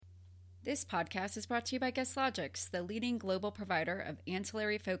This podcast is brought to you by GuestLogix, the leading global provider of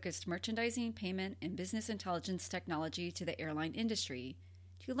ancillary-focused merchandising, payment, and business intelligence technology to the airline industry.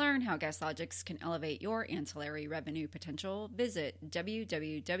 To learn how GuestLogix can elevate your ancillary revenue potential, visit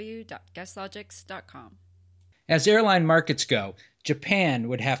www.guestlogix.com. As airline markets go, Japan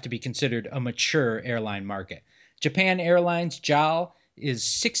would have to be considered a mature airline market. Japan Airlines, JAL, is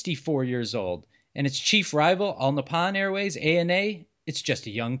 64 years old, and its chief rival, All Nippon Airways, ANA, it's just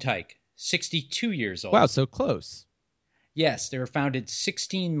a young tyke. 62 years old. Wow, so close. Yes, they were founded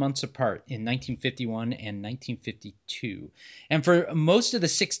 16 months apart in 1951 and 1952. And for most of the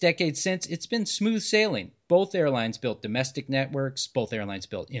 6 decades since, it's been smooth sailing. Both airlines built domestic networks. Both airlines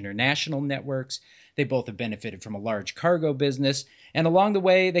built international networks. They both have benefited from a large cargo business. And along the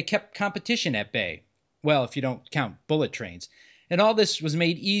way, they kept competition at bay. Well, if you don't count bullet trains. And all this was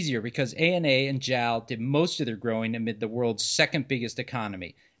made easier because ANA and JAL did most of their growing amid the world's second biggest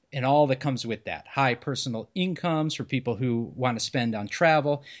economy. And all that comes with that, high personal incomes for people who want to spend on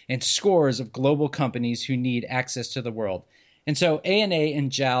travel, and scores of global companies who need access to the world. And so ANA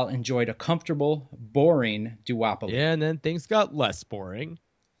and JAL enjoyed a comfortable, boring duopoly. Yeah, and then things got less boring.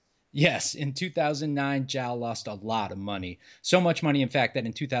 Yes, in 2009, JAL lost a lot of money. So much money, in fact, that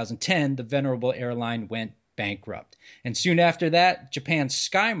in 2010, the venerable airline went bankrupt. And soon after that, Japan's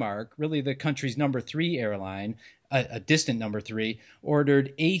Skymark, really the country's number 3 airline, a distant number 3,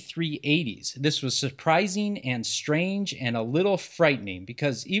 ordered A380s. This was surprising and strange and a little frightening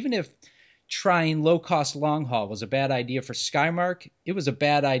because even if trying low-cost long-haul was a bad idea for Skymark, it was a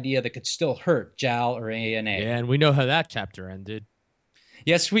bad idea that could still hurt JAL or ANA. Yeah, and we know how that chapter ended.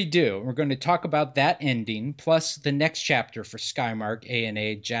 Yes, we do. We're going to talk about that ending, plus the next chapter for Skymark,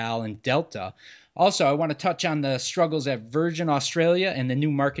 ANA, JAL, and Delta. Also, I want to touch on the struggles at Virgin Australia and the new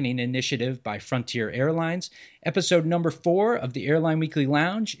marketing initiative by Frontier Airlines. Episode number 4 of the Airline Weekly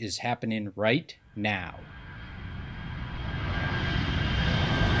Lounge is happening right now.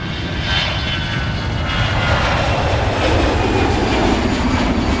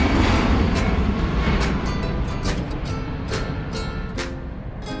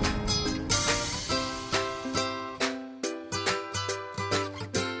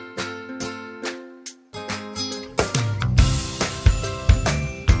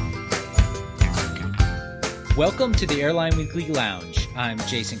 Welcome to the Airline Weekly Lounge. I'm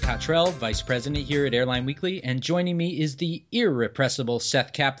Jason Cottrell, Vice President here at Airline Weekly, and joining me is the irrepressible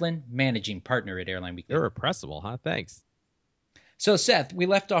Seth Kaplan, Managing Partner at Airline Weekly. Irrepressible, huh? Thanks. So, Seth, we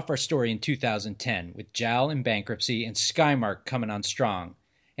left off our story in 2010 with JAL in bankruptcy and Skymark coming on strong.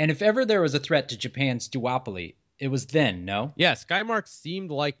 And if ever there was a threat to Japan's duopoly, it was then, no? Yeah, Skymark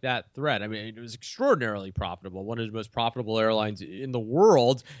seemed like that threat. I mean, it was extraordinarily profitable, one of the most profitable airlines in the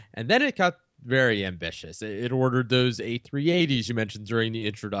world, and then it got very ambitious. It ordered those A380s you mentioned during the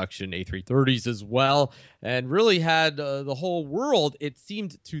introduction, A330s as well, and really had the whole world, it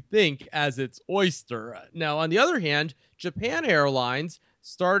seemed to think, as its oyster. Now, on the other hand, Japan Airlines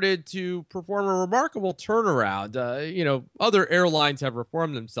started to perform a remarkable turnaround. Other airlines have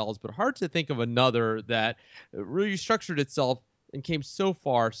reformed themselves, but hard to think of another that really structured itself and came so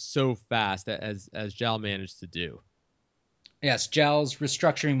far so fast as JAL managed to do. Yes, JAL's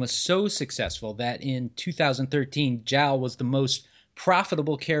restructuring was so successful that in 2013, JAL was the most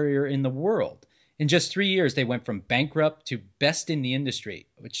profitable carrier in the world. In just 3 years, they went from bankrupt to best in the industry,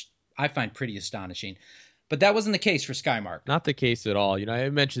 which I find pretty astonishing. But that wasn't the case for Skymark. Not the case at all. I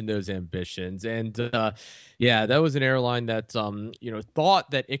mentioned those ambitions. And, that was an airline that,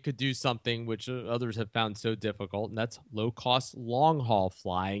 thought that it could do something which others have found so difficult, and that's low-cost long-haul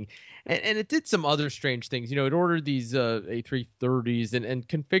flying. And it did some other strange things. It ordered these A330s and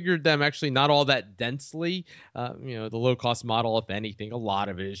configured them actually not all that densely. The low-cost model, if anything, a lot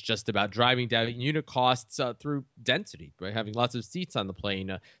of it is just about driving down unit costs through density, by having lots of seats on the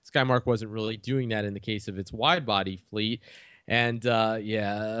plane. Skymark wasn't really doing that in the case of its wide-body fleet. And,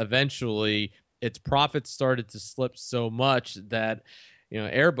 eventually its profits started to slip so much that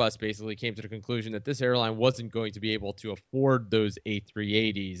Airbus basically came to the conclusion that this airline wasn't going to be able to afford those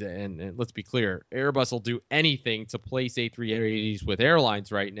A380s. And let's be clear, Airbus will do anything to place A380s with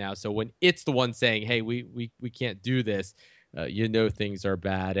airlines right now. So when it's the one saying, hey, we can't do this, things are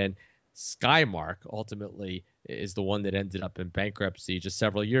bad. And Skymark ultimately is the one that ended up in bankruptcy just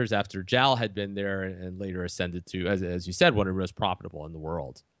several years after JAL had been there and later ascended to, as you said, one of the most profitable in the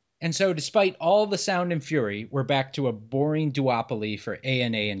world. And so despite all the sound and fury, we're back to a boring duopoly for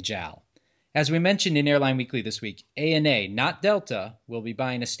ANA and JAL. As we mentioned in Airline Weekly this week, ANA, not Delta, will be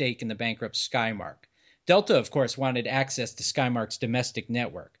buying a stake in the bankrupt Skymark. Delta, of course, wanted access to Skymark's domestic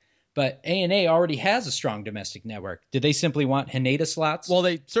network. But ANA already has a strong domestic network. Do they simply want Haneda slots? Well,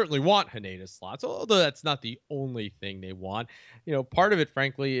 they certainly want Haneda slots, although that's not the only thing they want. Part of it,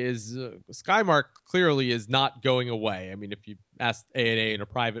 frankly, is Skymark clearly is not going away. I mean, if you asked ANA in a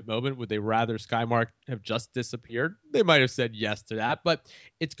private moment, would they rather Skymark have just disappeared? They might have said yes to that, but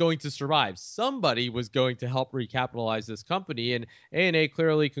it's going to survive. Somebody was going to help recapitalize this company, and ANA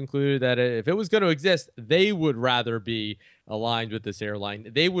clearly concluded that if it was going to exist, they would rather be aligned with this airline.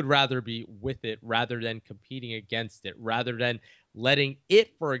 They would rather be with it rather than competing against it, rather than letting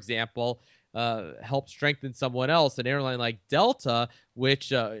it, for example, help strengthen someone else, an airline like Delta, which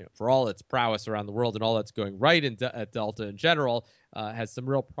for all its prowess around the world and all that's going right at Delta in general, has some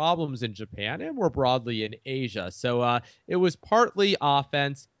real problems in Japan and more broadly in Asia. So it was partly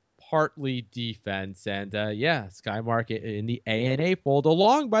offense, partly defense. And Skymark in the ANA fold,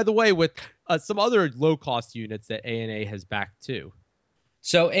 along, by the way, with some other low-cost units that ANA has backed too.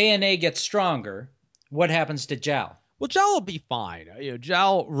 So ANA gets stronger. What happens to JAL? Well, JAL will be fine.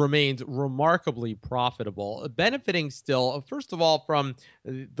 JAL remains remarkably profitable, benefiting still, first of all, from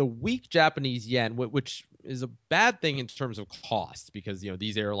the weak Japanese yen, which is a bad thing in terms of cost because,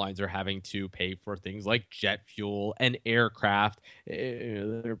 these airlines are having to pay for things like jet fuel and aircraft.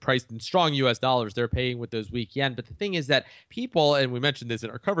 They're priced in strong U.S. dollars. They're paying with those weak yen. But the thing is that people, and we mentioned this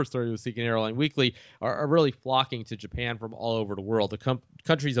in our cover story with Seeking Airline Weekly, are really flocking to Japan from all over the world. The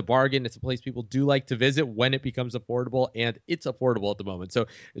country's a bargain. It's a place people do like to visit when it becomes affordable, and it's affordable at the moment. So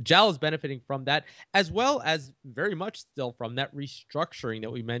JAL is benefiting from that, as well as very much still from that restructuring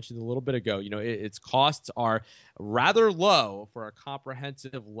that we mentioned a little bit ago. Its costs are rather low for a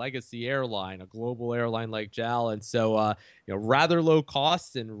comprehensive legacy airline, a global airline like JAL. And so, rather low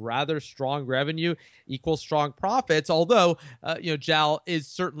costs and rather strong revenue equals strong profits. Although, JAL is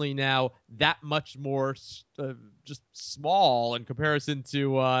certainly now that much more just small in comparison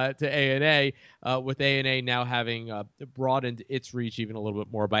to ANA, with ANA now having broadened its reach even a little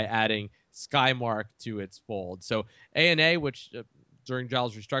bit more by adding Skymark to its fold. So ANA, which during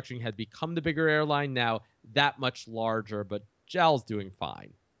JAL's restructuring had become the bigger airline, now that much larger, but JAL's doing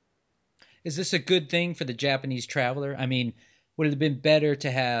fine. Is this a good thing for the Japanese traveler? I mean, would it have been better to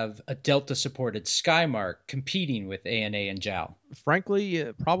have a Delta-supported Skymark competing with ANA and JAL?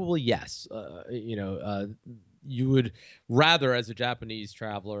 Frankly, probably yes. You would rather, as a Japanese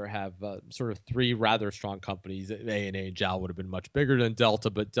traveler, have sort of three rather strong companies. ANA and JAL would have been much bigger than Delta,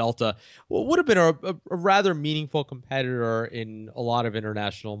 but Delta would have been a rather meaningful competitor in a lot of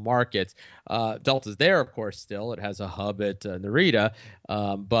international markets. Delta's there, of course, still. It has a hub at Narita,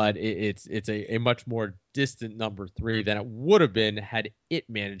 but it's a much more distant number three than it would have been had it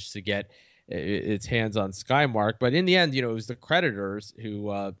managed to get its hands on Skymark. But in the end, it was the creditors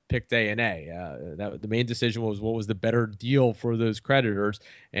who picked ANA. The main decision was what was the better deal for those creditors,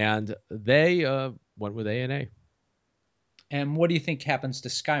 and they went with ANA. And what do you think happens to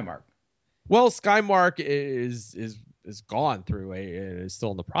Skymark? Well, Skymark is gone through is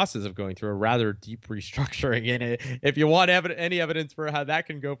still in the process of going through a rather deep restructuring. And if you want any evidence for how that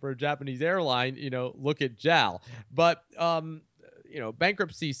can go for a Japanese airline, look at JAL. But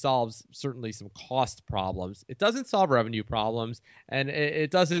bankruptcy solves certainly some cost problems. It doesn't solve revenue problems, and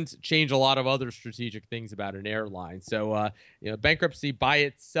it doesn't change a lot of other strategic things about an airline. So, bankruptcy by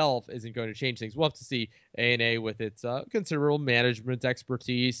itself isn't going to change things. We'll have to see ANA with its considerable management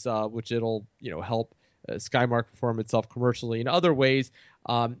expertise, which it'll, help Skymark perform itself commercially in other ways.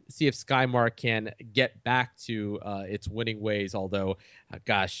 See if Skymark can get back to its winning ways. Although,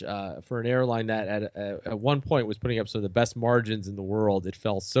 for an airline that at one point was putting up some of the best margins in the world, it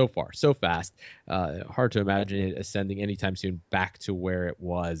fell so fast. Hard to imagine it ascending anytime soon back to where it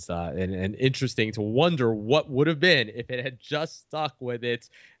was. And interesting to wonder what would have been if it had just stuck with its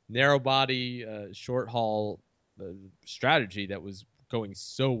narrow body, short haul strategy that was going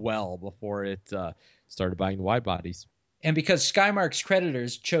so well before it started buying the wide bodies. And because Skymark's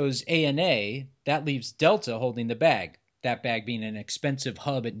creditors chose ANA, that leaves Delta holding the bag, that bag being an expensive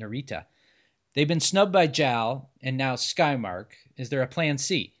hub at Narita. They've been snubbed by JAL and now Skymark. Is there a plan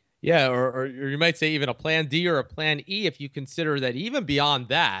C? Yeah, or you might say even a plan D or a plan E if you consider that even beyond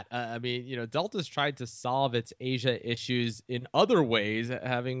that. Delta's tried to solve its Asia issues in other ways,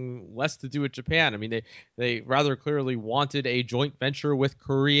 having less to do with Japan. I mean, they rather clearly wanted a joint venture with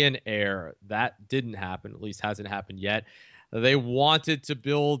Korean Air. That didn't happen, at least hasn't happened yet. They wanted to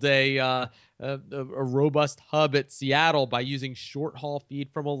build a a robust hub at Seattle by using short-haul feed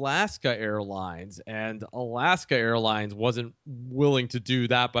from Alaska Airlines. And Alaska Airlines wasn't willing to do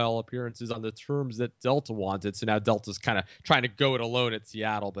that by all appearances on the terms that Delta wanted. So now Delta's kind of trying to go it alone at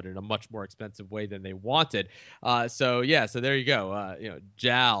Seattle, but in a much more expensive way than they wanted. So there you go.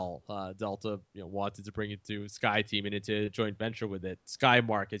 JAL, Delta, wanted to bring it to SkyTeam and into a joint venture with it.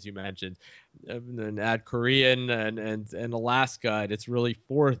 Skymark, as you mentioned, and add Korean and Alaska. And it's really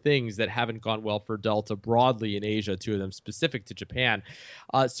four things that haven't gone well for Delta broadly in Asia, two of them specific to Japan.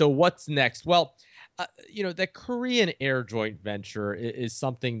 So what's next? Well, the Korean Air joint venture is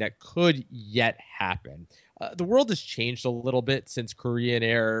something that could yet happen. The world has changed a little bit since Korean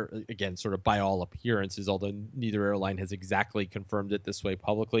Air, again, sort of by all appearances, although neither airline has exactly confirmed it this way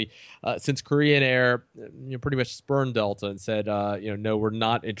publicly, since Korean Air pretty much spurned Delta and said, no, we're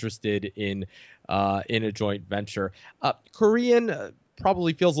not interested in a joint venture. Korean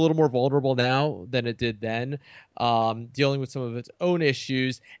probably feels a little more vulnerable now than it did then, dealing with some of its own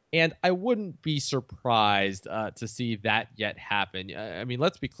issues. And I wouldn't be surprised to see that yet happen. I mean,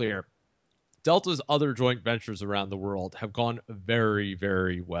 let's be clear. Delta's other joint ventures around the world have gone very,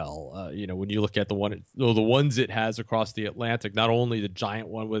 very well. When you look at the ones it has across the Atlantic, not only the giant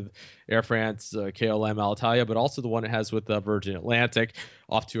one with Air France, KLM, Alitalia, but also the one it has with Virgin Atlantic,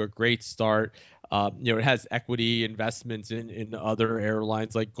 off to a great start. It has equity investments in other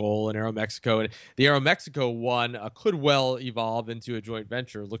airlines like GOL and Aeromexico. And the Aeromexico one could well evolve into a joint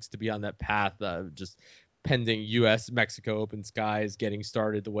venture. It looks to be on that path, just pending U.S.-Mexico open skies getting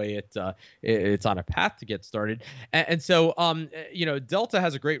started the way it's on a path to get started. And so, Delta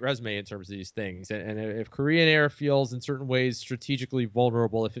has a great resume in terms of these things. And if Korean Air feels in certain ways strategically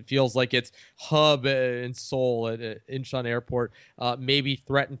vulnerable, if it feels like its hub in Seoul at Incheon Airport may be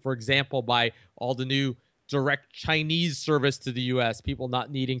threatened, for example, by all the new direct Chinese service to the U.S., people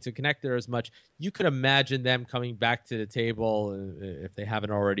not needing to connect there as much, you could imagine them coming back to the table if they haven't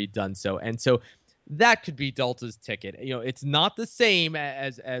already done so. And so that could be Delta's ticket. It's not the same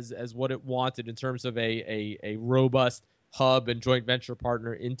as what it wanted in terms of a robust hub and joint venture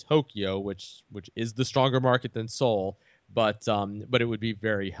partner in Tokyo, which is the stronger market than Seoul. But it would be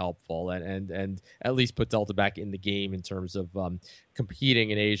very helpful and at least put Delta back in the game in terms of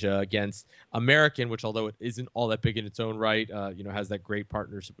competing in Asia against American, which although it isn't all that big in its own right, has that great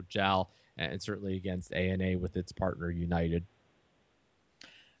partnership with JAL, and certainly against ANA with its partner United.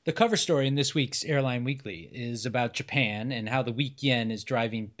 The cover story in this week's Airline Weekly is about Japan and how the weak yen is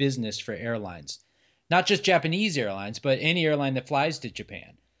driving business for airlines. Not just Japanese airlines, but any airline that flies to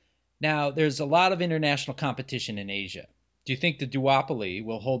Japan. Now, there's a lot of international competition in Asia. Do you think the duopoly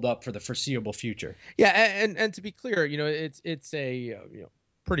will hold up for the foreseeable future? Yeah, and to be clear, it's a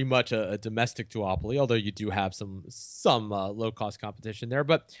pretty much a domestic duopoly, although you do have some low-cost competition there.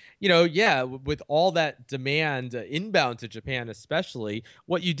 But, with all that demand inbound to Japan especially,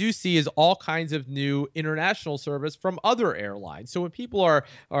 what you do see is all kinds of new international service from other airlines. So when people are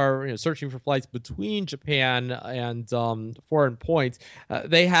searching for flights between Japan and foreign points,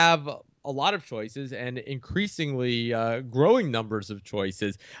 they have a lot of choices and increasingly growing numbers of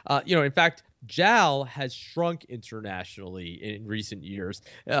choices. In fact, JAL has shrunk internationally in recent years.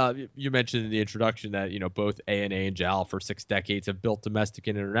 You mentioned in the introduction that, both ANA and JAL for 6 decades have built domestic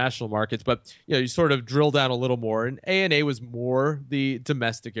and international markets, but, you sort of drill down a little more, and ANA was more the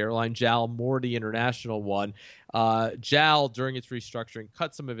domestic airline, JAL more the international one. JAL, during its restructuring,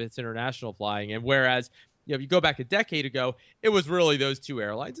 cut some of its international flying, and whereas if you go back a decade ago, it was really those two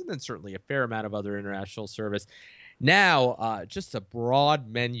airlines and then certainly a fair amount of other international service. Now, just a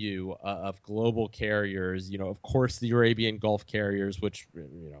broad menu of global carriers, of course, the Arabian Gulf carriers, which,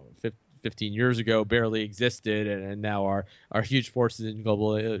 15 years ago barely existed and now are huge forces in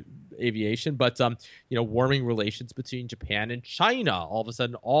global aviation. But, warming relations between Japan and China, all of a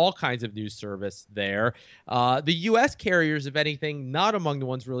sudden, all kinds of new service there. The U.S. carriers, if anything, not among the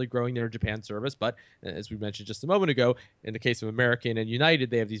ones really growing their Japan service. But as we mentioned just a moment ago, in the case of American and United,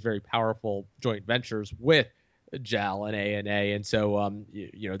 they have these very powerful joint ventures with JAL and ANA, and so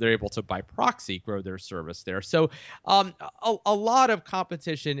they're able to by proxy grow their service there. So a lot of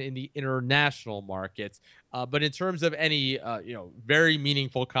competition in the international markets, but in terms of any very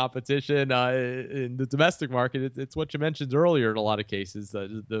meaningful competition in the domestic market, it's what you mentioned earlier in a lot of cases,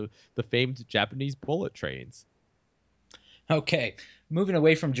 the famed Japanese bullet trains. Okay, moving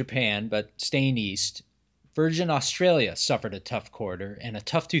away from Japan, but staying east, Virgin Australia suffered a tough quarter and a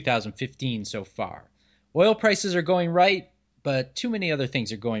tough 2015 so far. Oil prices are going right, but too many other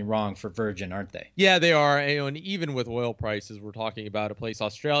things are going wrong for Virgin, aren't they? Yeah, they are. And even with oil prices, we're talking about a place,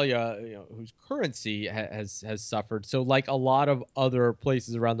 Australia, whose currency has suffered. So, like a lot of other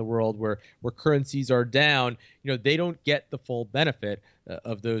places around the world where currencies are down, they don't get the full benefit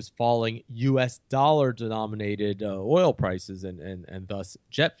of those falling U.S. dollar denominated oil prices and thus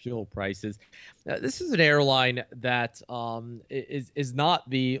jet fuel prices. This is an airline that is not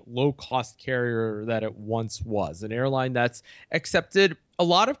the low cost carrier that it once was. An airline that's accepted a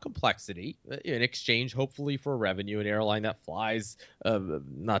lot of complexity in exchange, hopefully, for revenue. An airline that flies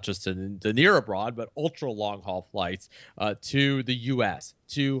not just to near abroad, but ultra long haul flights to the U.S.,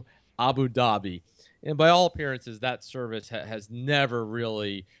 to Abu Dhabi. And by all appearances, that service has never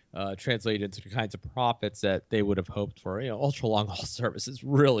really translated into the kinds of profits that they would have hoped for. Ultra long haul service is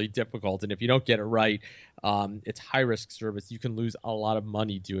really difficult, and if you don't get it right, it's high risk service. You can lose a lot of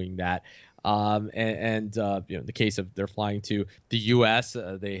money doing that. In the case of they're flying to the U.S.,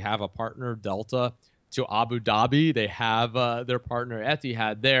 they have a partner, Delta. To Abu Dhabi, they have their partner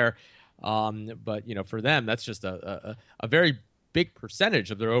Etihad there. But for them, that's just a very big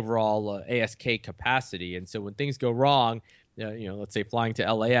percentage of their overall ASK capacity. And so when things go wrong, let's say flying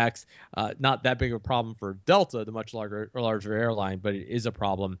to LAX, not that big of a problem for Delta, the much larger airline, but it is a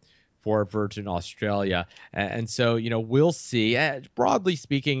problem for Virgin Australia. And so, we'll see. Broadly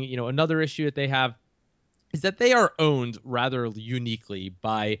speaking, another issue that they have is that they are owned rather uniquely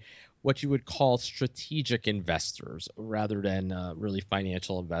by what you would call strategic investors rather than really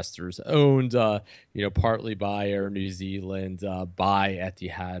financial investors, owned, partly by Air New Zealand, by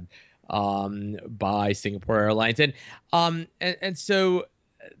Etihad, by Singapore Airlines. And so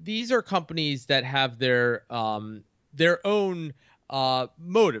these are companies that have their own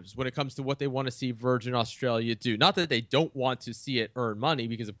motives when it comes to what they want to see Virgin Australia do. Not that they don't want to see it earn money,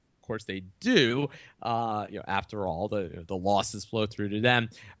 because of course they do. After all, the losses flow through to them.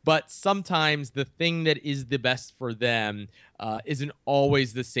 But sometimes the thing that is the best for them isn't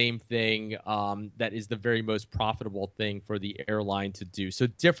always the same thing that is the very most profitable thing for the airline to do. So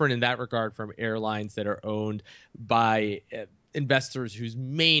different in that regard from airlines that are owned by investors whose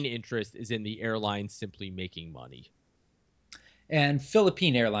main interest is in the airline simply making money. And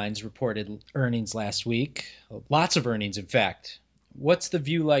Philippine Airlines reported earnings last week. Lots of earnings, in fact. What's the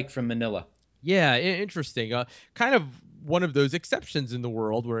view like from Manila? Yeah, interesting. Kind of one of those exceptions in the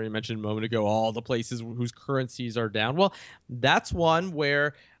world where you mentioned a moment ago, all the places whose currencies are down. Well, that's one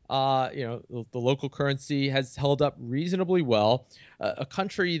where the local currency has held up reasonably well. A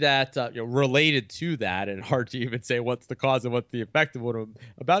country that related to that, and hard to even say what's the cause and what's the effect of what I'm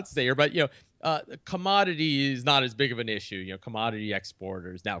about to say here, but commodity is not as big of an issue. Commodity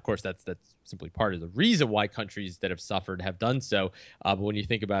exporters. Now, of course, that's simply part of the reason why countries that have suffered have done so. But when you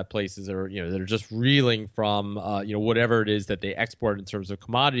think about places that are that are just reeling from whatever it is that they export in terms of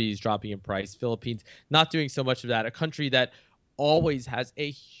commodities dropping in price, Philippines not doing so much of that. A country that always has a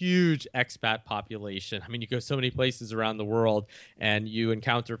huge expat population. I mean, you go so many places around the world and you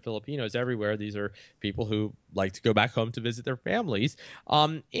encounter Filipinos everywhere. These are people who like to go back home to visit their families.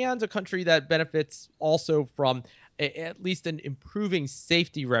 And a country that benefits also from at least an improving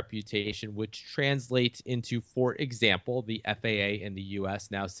safety reputation, which translates into, for example, the FAA in the U.S.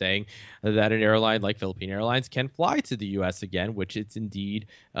 now saying that an airline like Philippine Airlines can fly to the U.S. again, which it's indeed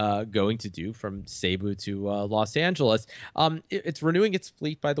going to do from Cebu to Los Angeles. It's renewing its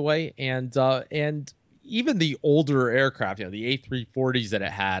fleet, by the way, and even the older aircraft, the A340s that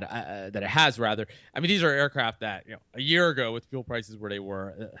it has. I mean, these are aircraft that a year ago, with fuel prices where they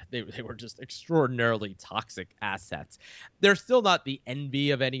were just extraordinarily toxic assets. They're still not the envy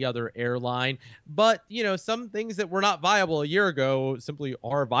of any other airline, but some things that were not viable a year ago simply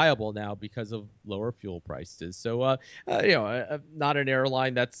are viable now because of lower fuel prices. So not an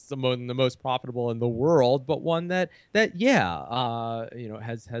airline that's among the most profitable in the world, but one that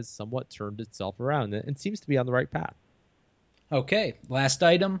has somewhat turned itself around and seems to be on the right path. Okay, last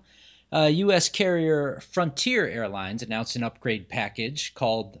item. U.S. carrier Frontier Airlines announced an upgrade package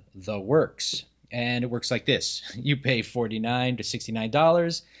called The Works. And it works like this. You pay $49 to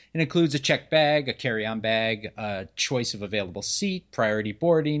 $69. It includes a checked bag, a carry-on bag, a choice of available seat, priority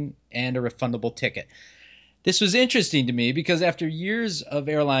boarding, and a refundable ticket. This was interesting to me because after years of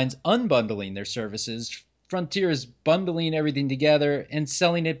airlines unbundling their services, Frontier is bundling everything together and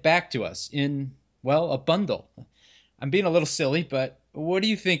selling it back to us in a bundle. I'm being a little silly, but what do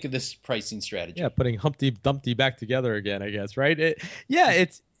you think of this pricing strategy? Yeah, putting Humpty Dumpty back together again, I guess, right?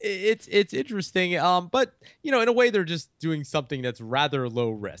 It's interesting, but in a way they're just doing something that's rather low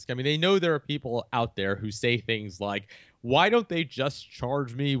risk. I mean, they know there are people out there who say things like, why don't they just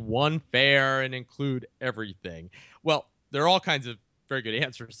charge me one fare and include everything? Well, there are all kinds of very good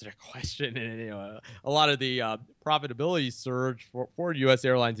answers to that question, and a lot of the profitability surge for U.S.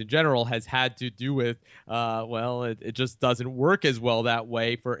 airlines in general has had to do with it just doesn't work as well that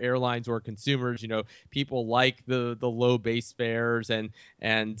way for airlines or consumers. People like the low base fares, and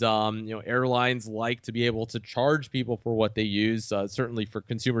airlines like to be able to charge people for what they use. Certainly for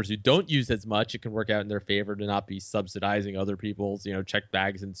consumers who don't use as much, it can work out in their favor to not be subsidizing other people's checked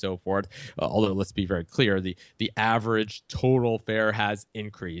bags and so forth. Although let's be very clear, the average total fare has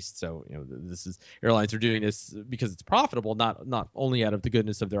increased. So airlines are doing this because it's profitable, not only out of the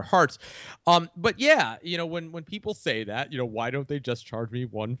goodness of their hearts. But yeah, when people say that, why don't they just charge me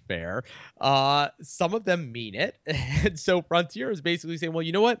one fare? Some of them mean it. And so Frontier is basically saying, well,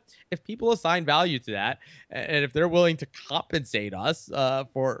 you know what? If people assign value to that, and if they're willing to compensate us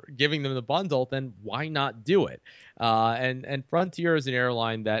for giving them the bundle, then why not do it? And Frontier is an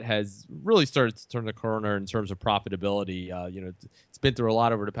airline that has really started to turn the corner in terms of profitability. It's been through a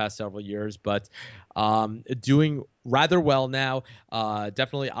lot over the past several years, but doing rather well now.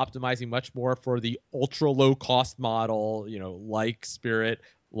 Definitely optimizing much more for the ultra low cost model, like Spirit,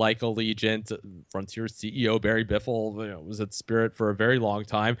 like Allegiant. Frontier's CEO Barry Biffle was at Spirit for a very long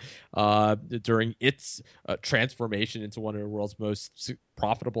time during its transformation into one of the world's most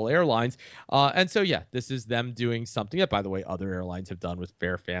profitable airlines. And so, yeah, this is them doing something that, by the way, other airlines have done with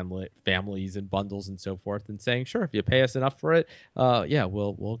fare families and bundles and so forth, and saying, sure, if you pay us enough for it,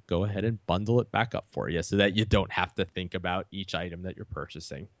 we'll go ahead and bundle it back up for you so that you don't have to think about each item that you're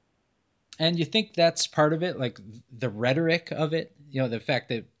purchasing. And you think that's part of it, like the rhetoric of it, the fact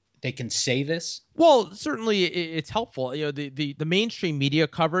that they can say this? Well, certainly it's helpful. The mainstream media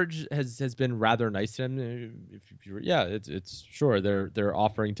coverage has been rather nice to them. It's sure they're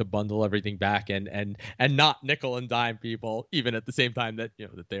offering to bundle everything back and not nickel and dime people, even at the same time that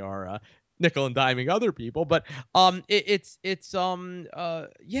that they are nickel and diming other people. But why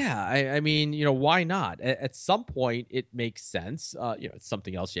not? At some point it makes sense. It's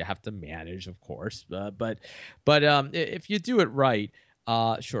something else you have to manage, of course. But if you do it right,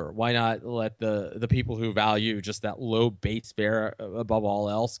 sure, why not let the people who value just that low base fare above all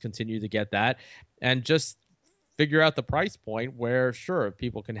else continue to get that, and just figure out the price point where, sure,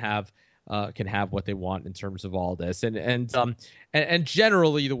 people can have what they want in terms of all this. And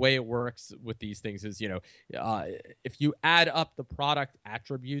generally the way it works with these things is, if you add up the product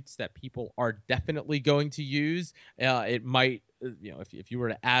attributes that people are definitely going to use, it might, if you were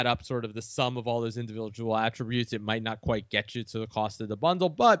to add up sort of the sum of all those individual attributes, it might not quite get you to the cost of the bundle.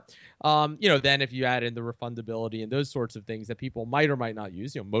 But, then if you add in the refundability and those sorts of things that people might or might not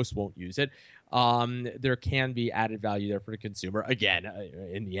use, most won't use it, there can be added value there for the consumer. Again,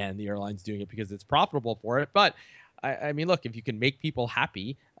 in the end, the airline's doing it because it's profitable for it. But I mean, look, if you can make people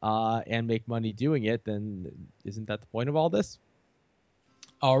happy and make money doing it, then isn't that the point of all this?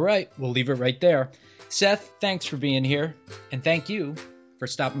 All right, we'll leave it right there. Seth, thanks for being here. And thank you for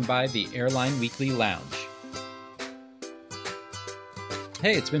stopping by the Airline Weekly Lounge.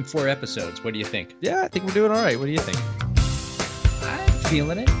 Hey, it's been 4 episodes. What do you think? Yeah, I think we're doing all right. What do you think? I'm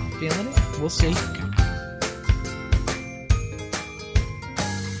feeling it. We'll see.